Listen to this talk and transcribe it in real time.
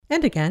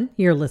And again,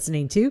 you're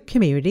listening to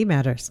Community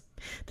Matters.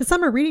 The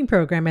summer reading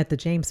program at the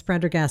James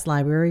Prendergast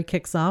Library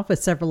kicks off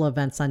with several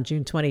events on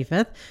June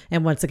 25th.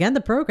 And once again,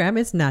 the program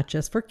is not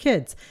just for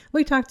kids.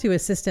 We talked to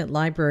Assistant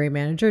Library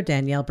Manager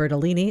Danielle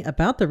Bertolini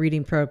about the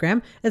reading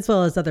program, as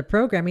well as other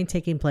programming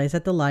taking place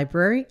at the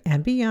library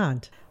and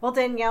beyond. Well,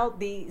 Danielle,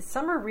 the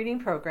summer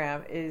reading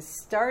program is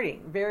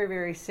starting very,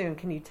 very soon.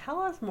 Can you tell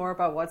us more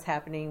about what's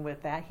happening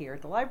with that here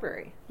at the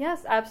library?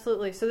 Yes,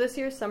 absolutely. So this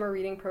year's summer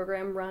reading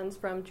program runs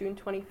from June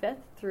 25th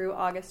through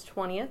August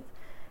 20th.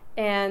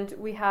 And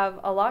we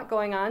have a lot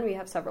going on. We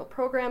have several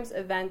programs,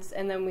 events,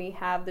 and then we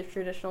have the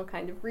traditional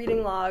kind of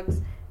reading logs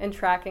and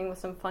tracking with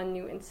some fun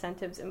new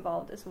incentives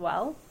involved as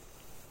well.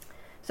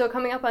 So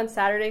coming up on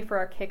Saturday for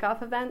our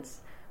kickoff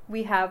events,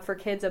 we have for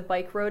kids a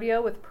bike rodeo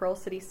with Pearl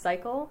City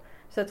Cycle.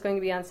 So it's going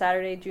to be on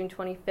Saturday, June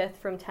 25th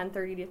from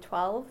 10:30 to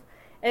 12.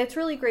 And it's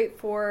really great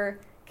for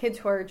kids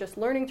who are just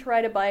learning to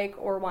ride a bike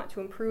or want to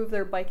improve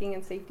their biking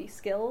and safety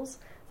skills.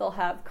 They'll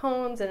have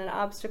cones and an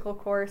obstacle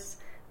course.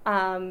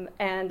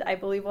 And I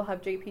believe we'll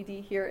have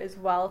JPD here as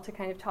well to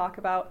kind of talk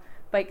about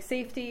bike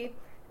safety,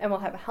 and we'll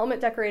have a helmet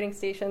decorating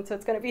station, so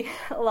it's going to be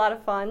a lot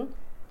of fun.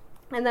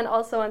 And then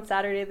also on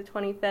Saturday the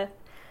 25th,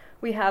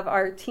 we have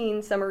our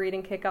teen summer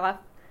reading kickoff,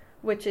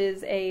 which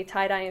is a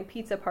tie-dye and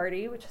pizza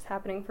party, which is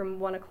happening from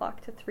 1 o'clock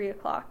to 3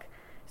 o'clock.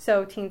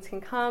 So teens can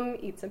come,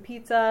 eat some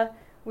pizza.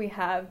 We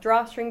have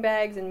drawstring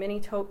bags and mini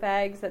tote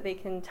bags that they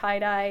can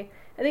tie-dye,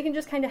 and they can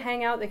just kind of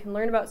hang out. They can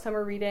learn about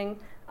summer reading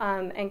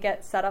and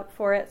get set up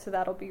for it, so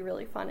that'll be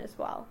really fun as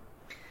well.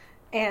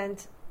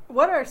 And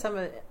what are some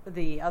of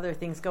the other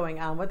things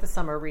going on with the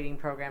summer reading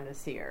program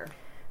this year?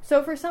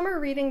 So for summer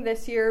reading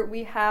this year,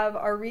 we have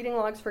our reading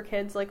logs for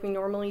kids like we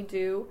normally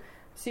do,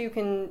 so you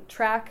can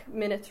track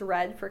minutes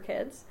read for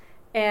kids.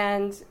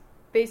 And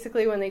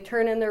basically when they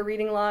turn in their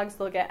reading logs,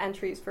 they'll get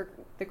entries for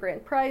the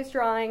grand prize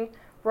drawing.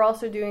 We're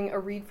also doing a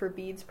Read for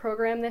Beads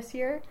program this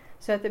year.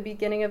 So at the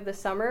beginning of the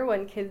summer,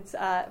 when kids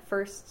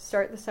first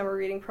start the summer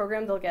reading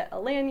program, they'll get a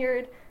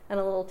lanyard and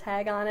a little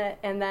tag on it.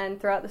 And then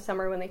throughout the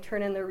summer, when they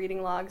turn in their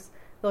reading logs,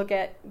 they'll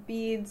get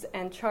beads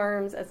and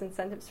charms as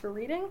incentives for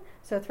reading.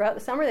 So throughout the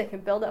summer, they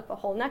can build up a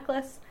whole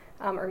necklace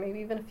or maybe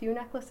even a few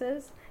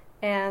necklaces.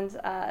 And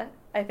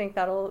I think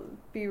that'll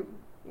be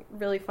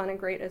really fun and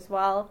great as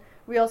well.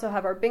 We also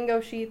have our bingo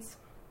sheets,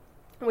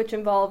 which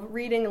involve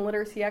reading and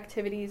literacy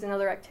activities and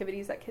other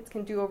activities that kids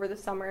can do over the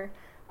summer.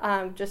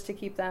 Just to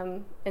keep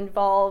them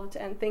involved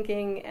and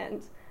thinking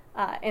and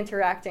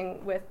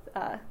interacting with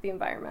the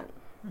environment.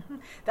 Mm-hmm.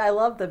 I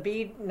love the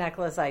bead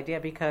necklace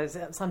idea because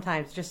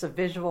sometimes just a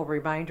visual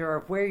reminder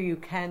of where you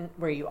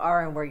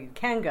are and where you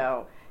can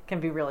go can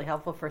be really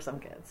helpful for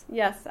some kids.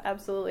 Yes,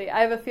 absolutely.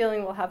 I have a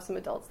feeling we'll have some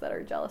adults that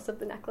are jealous of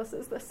the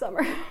necklaces this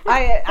summer.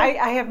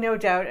 I have no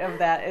doubt of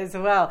that as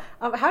well.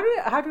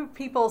 How do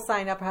people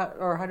sign up,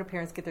 or how do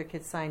parents get their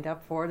kids signed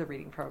up for the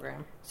reading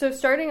program? So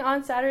starting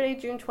on Saturday,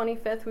 June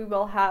 25th, we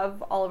will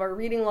have all of our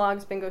reading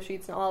logs, bingo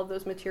sheets, and all of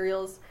those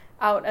materials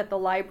out at the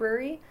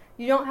library.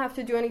 You don't have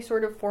to do any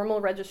sort of formal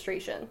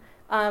registration.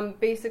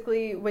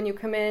 Basically, when you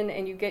come in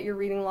and you get your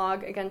reading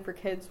log, again for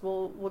kids,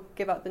 we'll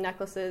give out the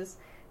necklaces.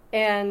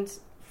 And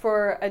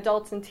for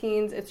adults and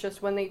teens, it's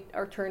just when they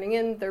are turning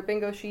in their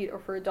bingo sheet, or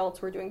for adults,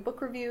 we're doing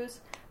book reviews.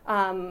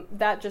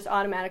 That just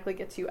automatically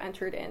gets you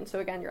entered in. So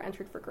again, you're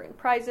entered for grand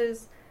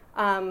prizes.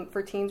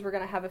 For teens, we're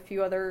going to have a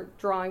few other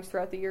drawings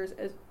throughout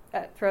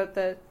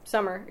the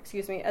summer,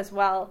 as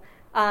well.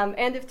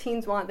 And if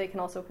teens want, they can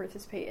also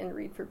participate in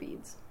Read for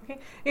Beads. Okay.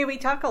 Yeah, we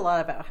talk a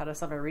lot about how to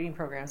summer reading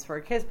programs for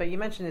kids, but you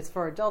mentioned it's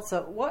for adults.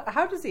 So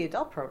how does the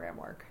adult program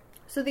work?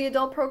 So the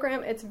adult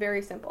program, it's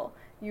very simple.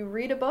 You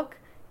read a book,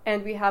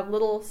 and we have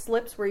little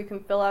slips where you can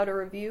fill out a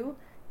review,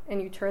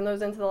 and you turn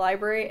those into the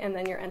library, and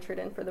then you're entered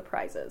in for the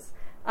prizes.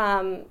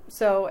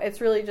 So it's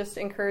really just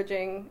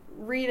encouraging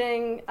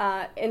reading,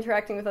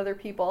 interacting with other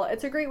people.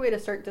 It's a great way to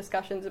start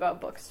discussions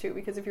about books, too,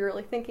 because if you're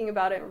really thinking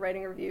about it and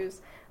writing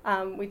reviews,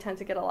 we tend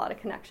to get a lot of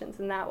connections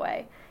in that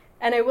way.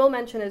 And I will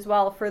mention as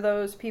well, for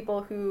those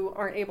people who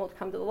aren't able to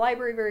come to the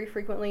library very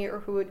frequently or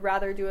who would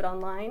rather do it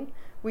online,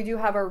 we do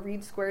have our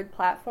Read Squared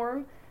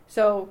platform.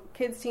 So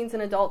kids, teens,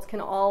 and adults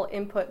can all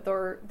input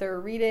their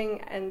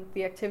reading and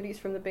the activities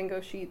from the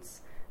bingo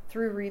sheets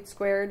through Read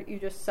Squared. You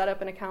just set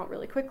up an account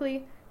really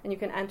quickly, and you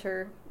can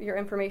enter your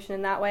information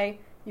in that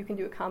way. You can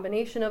do a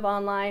combination of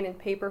online and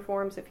paper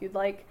forms if you'd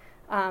like,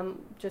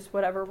 just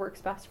whatever works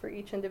best for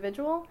each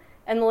individual.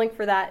 And the link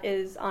for that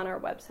is on our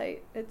website.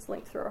 It's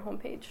linked through our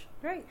homepage.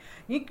 Great.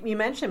 You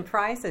mentioned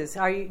prizes.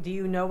 Do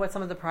you know what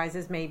some of the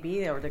prizes may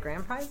be, or the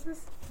grand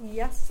prizes?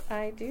 Yes,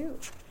 I do.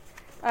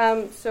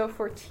 So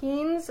for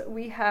teens,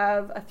 we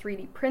have a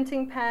 3D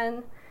printing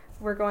pen.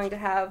 We're going to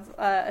have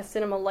a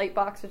cinema light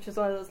box, which is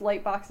one of those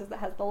light boxes that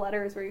has the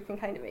letters where you can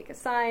kind of make a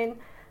sign.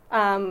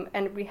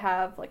 And we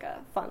have like a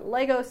fun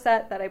Lego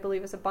set that I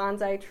believe is a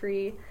bonsai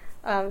tree.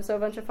 So a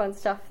bunch of fun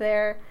stuff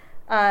there.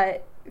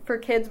 For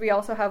kids, we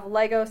also have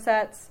Lego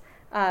sets,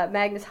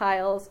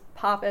 Magnetiles,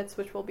 Poppets,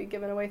 which will be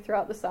given away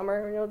throughout the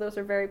summer. We know those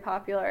are very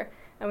popular.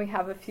 and we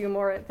have a few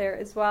more there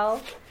as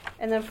well.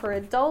 And then for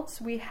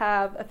adults, we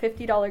have a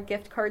 $50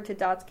 gift card to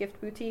Dot's Gift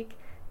Boutique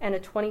and a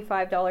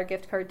 $25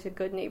 gift card to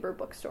Good Neighbor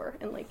Bookstore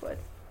in Lakewood.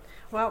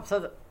 Well,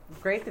 so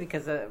great,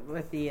 because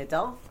with the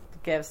adult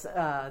gifts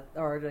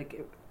or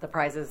the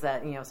prizes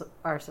that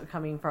are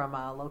coming from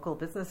local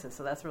businesses,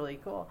 so that's really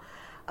cool.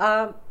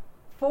 What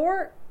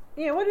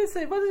is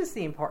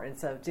the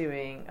importance of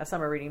doing a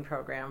summer reading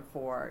program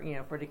for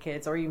the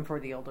kids, or even for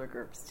the older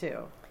groups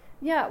too?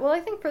 Yeah, well, I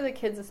think for the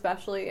kids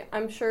especially,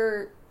 I'm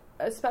sure,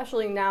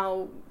 especially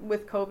now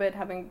with COVID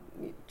having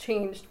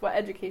changed what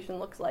education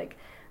looks like,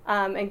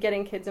 and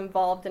getting kids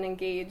involved and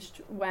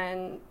engaged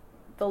when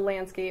the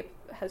landscape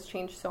has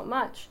changed so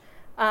much.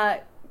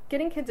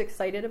 Getting kids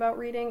excited about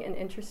reading and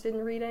interested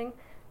in reading,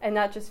 and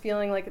not just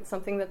feeling like it's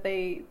something that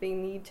they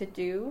need to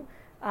do,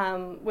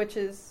 which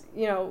is,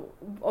 a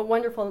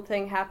wonderful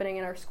thing happening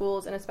in our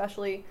schools, and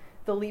especially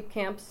the LEAP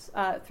camps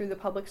through the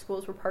public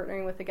schools we're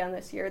partnering with again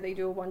this year. They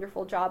do a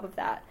wonderful job of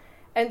that.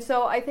 And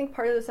so I think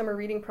part of the summer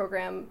reading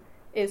program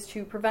is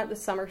to prevent the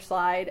summer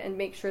slide and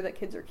make sure that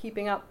kids are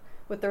keeping up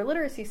with their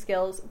literacy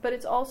skills, but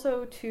it's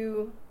also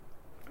to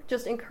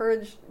just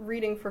encourage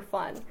reading for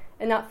fun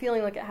and not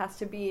feeling like it has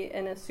to be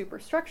in a super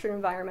structured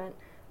environment,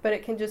 but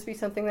it can just be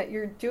something that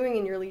you're doing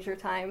in your leisure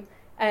time.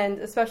 And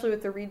especially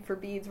with the Read for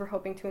Beads, we're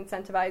hoping to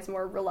incentivize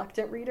more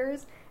reluctant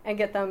readers and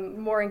get them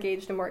more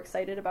engaged and more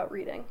excited about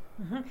reading.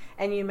 Mm-hmm.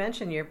 And you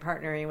mentioned you're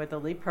partnering with the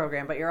LEAP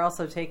program, but you're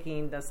also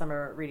taking the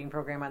summer reading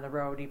program on the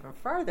road even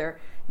further.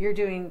 You're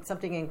doing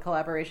something in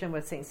collaboration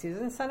with St.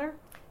 Susan's Center?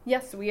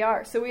 Yes, we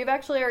are. So we've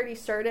actually already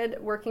started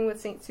working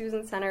with St.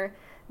 Susan's Center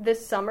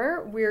this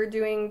summer. We're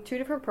doing 2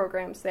 different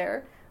programs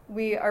there.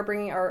 We are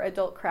bringing our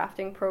adult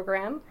crafting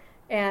program,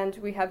 and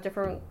we have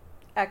different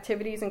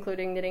activities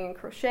including knitting and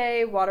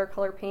crochet,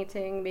 watercolor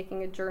painting,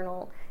 making a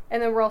journal,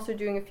 and then we're also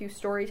doing a few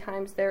story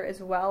times there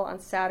as well on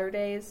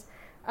Saturdays,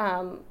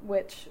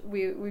 which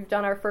we've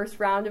done our first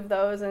round of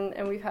those,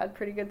 and we've had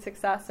pretty good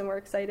success, and we're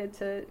excited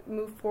to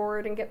move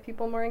forward and get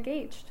people more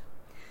engaged.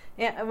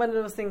 Yeah, and one of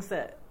those things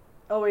that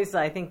always,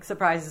 I think,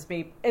 surprises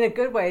me in a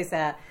good way is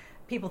that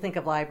people think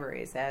of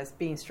libraries as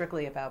being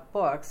strictly about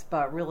books,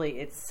 but really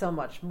it's so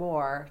much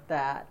more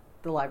that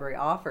the library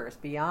offers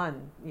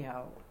beyond,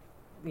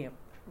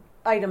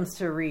 items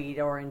to read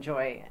or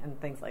enjoy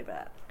and things like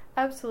that.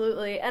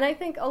 Absolutely. And I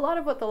think a lot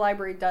of what the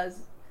library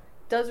does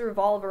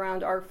revolve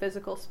around our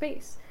physical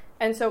space.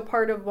 And so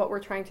part of what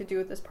we're trying to do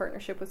with this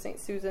partnership with St.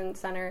 Susan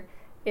Center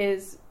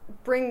is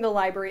bring the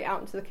library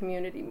out into the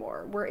community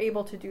more. We're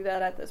able to do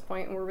that at this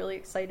point, and we're really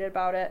excited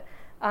about it.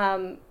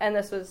 And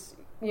this was,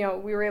 we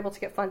were able to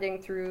get funding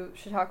through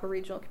Chautauqua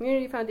Regional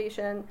Community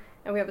Foundation,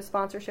 and we have a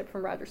sponsorship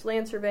from Rogers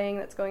Land Surveying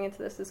that's going into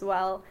this as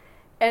well.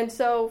 And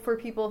so for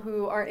people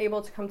who aren't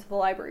able to come to the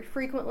library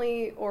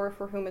frequently, or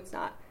for whom it's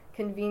not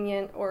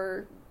convenient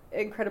or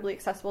incredibly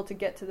accessible to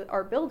get to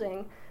our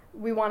building,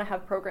 we want to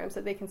have programs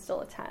that they can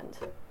still attend.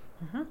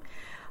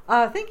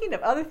 Mm-hmm. Thinking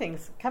of other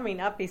things coming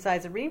up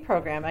besides the reading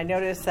program, I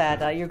noticed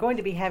that you're going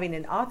to be having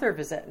an author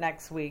visit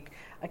next week.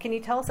 Can you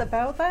tell us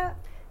about that?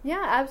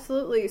 Yeah,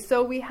 absolutely.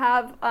 So we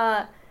have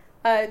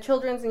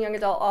children's and young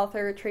adult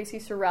author Tracy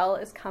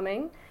Sorrell is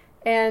coming.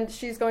 And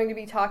she's going to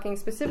be talking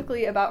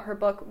specifically about her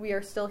book, We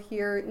Are Still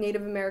Here,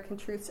 Native American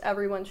Truths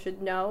Everyone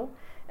Should Know.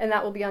 And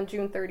that will be on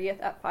June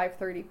 30th at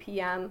 5:30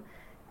 p.m.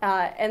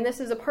 And this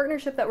is a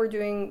partnership that we're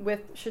doing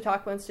with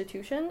Chautauqua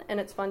Institution, and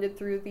it's funded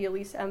through the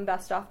Elise M.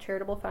 Bestoff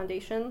Charitable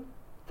Foundation.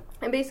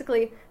 And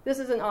basically, this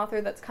is an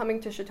author that's coming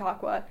to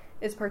Chautauqua,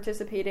 is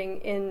participating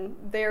in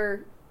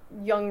their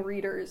young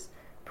readers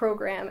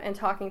program and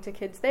talking to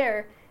kids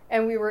there.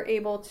 And we were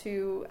able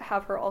to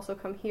have her also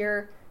come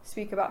here,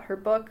 speak about her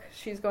book.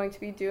 She's going to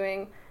be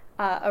doing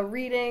a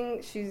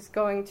reading. She's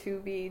going to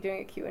be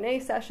doing a Q&A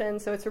session.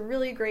 So it's a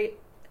really great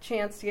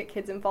chance to get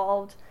kids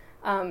involved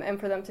and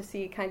for them to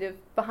see kind of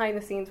behind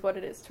the scenes what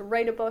it is to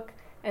write a book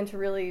and to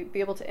really be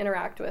able to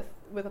interact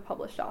with a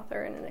published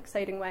author in an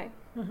exciting way.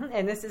 Mm-hmm.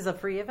 And this is a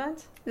free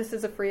event? This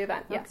is a free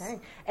event, yes. Okay.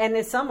 And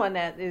as someone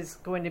that is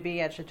going to be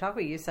at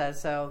Chautauqua, you said,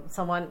 so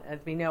someone, as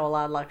we know, a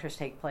lot of lectures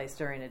take place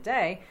during the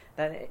day,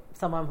 that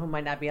someone who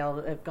might not be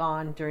able to have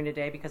gone during the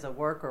day because of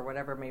work or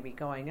whatever may be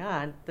going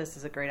on, this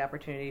is a great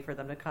opportunity for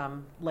them to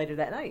come later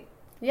that night.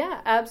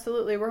 Yeah,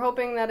 absolutely. We're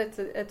hoping that it's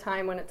a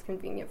time when it's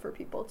convenient for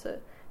people to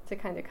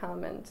kind of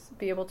come and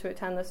be able to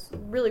attend this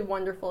really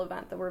wonderful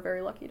event that we're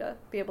very lucky to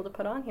be able to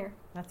put on here.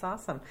 That's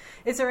awesome.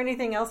 Is there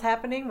anything else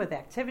happening with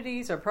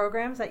activities or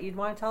programs that you'd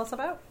want to tell us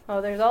about? Oh,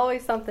 there's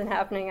always something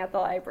happening at the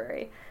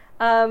library.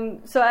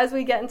 So as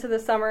we get into the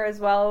summer as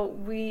well,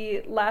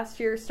 we last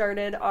year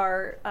started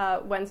our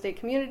Wednesday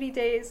community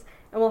days,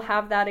 and we'll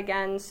have that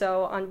again.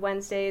 So on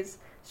Wednesdays,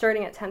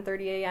 starting at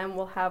 10:30 a.m.,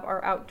 we'll have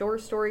our outdoor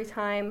story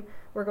time.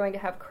 We're going to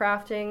have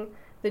crafting.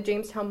 The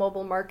Jamestown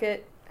Mobile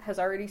Market has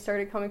already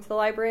started coming to the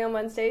library on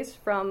Wednesdays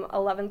from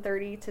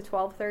 11:30 to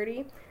 12:30.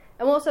 And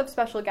we'll also have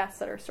special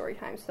guests at our story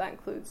time. So that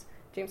includes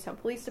Jamestown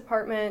Police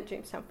Department,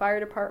 Jamestown Fire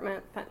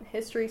Department, Fenton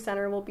History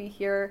Center will be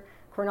here,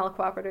 Cornell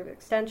Cooperative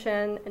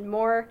Extension, and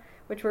more,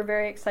 which we're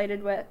very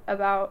excited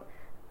about.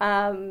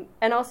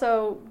 And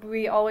also,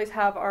 we always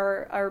have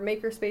our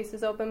maker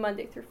spaces open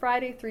Monday through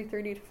Friday,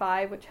 3:30 to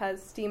 5, which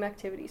has STEAM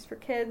activities for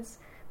kids.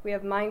 We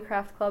have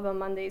Minecraft Club on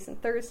Mondays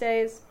and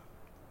Thursdays.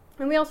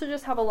 And we also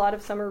just have a lot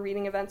of summer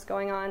reading events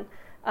going on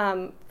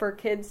for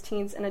kids,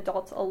 teens, and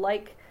adults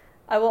alike.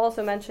 I will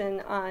also mention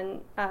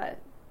on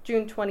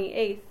June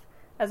 28th,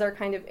 as our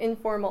kind of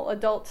informal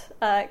adult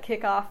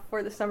kickoff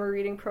for the summer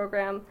reading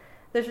program,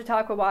 the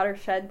Chautauqua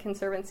Watershed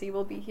Conservancy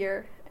will be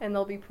here, and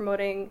they'll be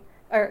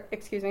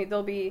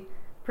they'll be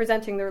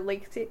presenting their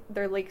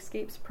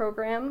Lakescapes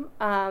program.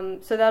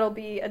 So that'll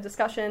be a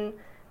discussion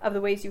of the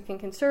ways you can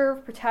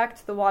conserve,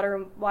 protect the water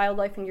and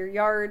wildlife in your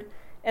yard,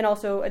 and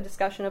also a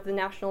discussion of the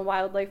National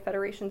Wildlife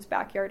Federation's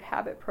Backyard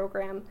Habit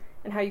Program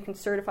and how you can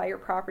certify your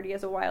property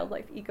as a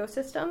wildlife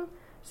ecosystem.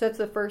 So it's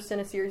the first in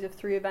a series of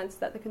 3 events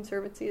that the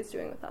Conservancy is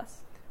doing with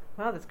us.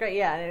 Wow, that's great.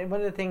 Yeah, and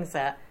one of the things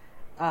that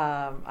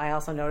I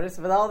also noticed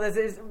with all this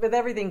is, with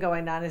everything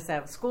going on, is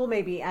that school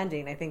may be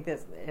ending. I think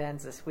it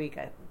ends this week,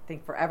 I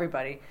think, for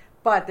everybody.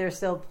 But there's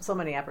still so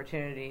many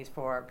opportunities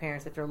for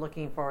parents if they're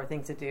looking for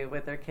things to do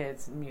with their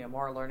kids,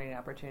 more learning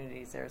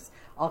opportunities. There's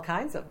all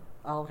kinds of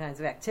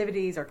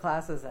activities or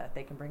classes that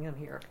they can bring them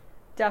here.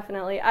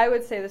 Definitely. I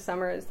would say the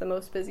summer is the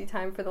most busy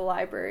time for the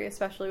library,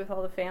 especially with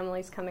all the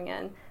families coming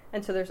in.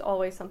 And so there's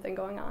always something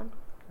going on.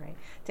 Great.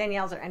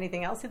 Danielle, is there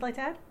anything else you'd like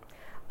to add?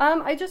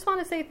 I just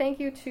want to say thank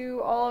you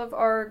to all of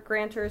our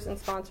grantors and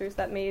sponsors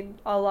that made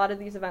a lot of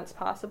these events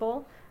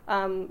possible.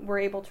 We're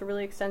able to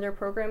really extend our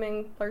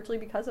programming largely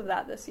because of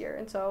that this year.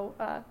 And so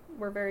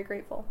we're very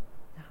grateful.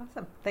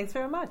 Awesome. Thanks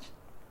very much.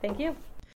 Thank you.